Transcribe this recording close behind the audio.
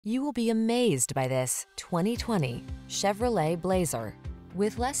You will be amazed by this 2020 Chevrolet Blazer.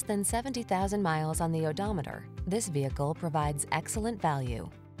 With less than 70,000 miles on the odometer, this vehicle provides excellent value.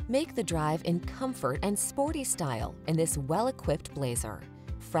 Make the drive in comfort and sporty style in this well-equipped Blazer.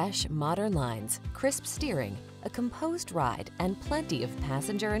 Fresh, modern lines, crisp steering, a composed ride, and plenty of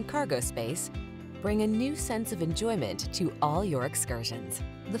passenger and cargo space bring a new sense of enjoyment to all your excursions.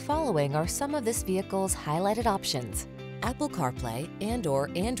 The following are some of this vehicle's highlighted options: Apple CarPlay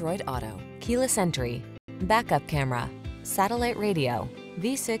and/or Android Auto, keyless entry, backup camera, satellite radio,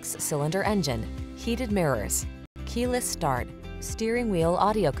 V6 cylinder engine, heated mirrors, keyless start, steering wheel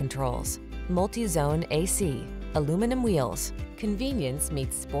audio controls, multi-zone AC, aluminum wheels. Convenience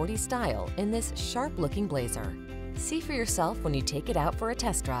meets sporty style in this sharp-looking Blazer. See for yourself when you take it out for a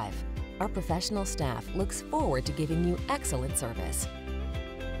test drive. Our professional staff looks forward to giving you excellent service.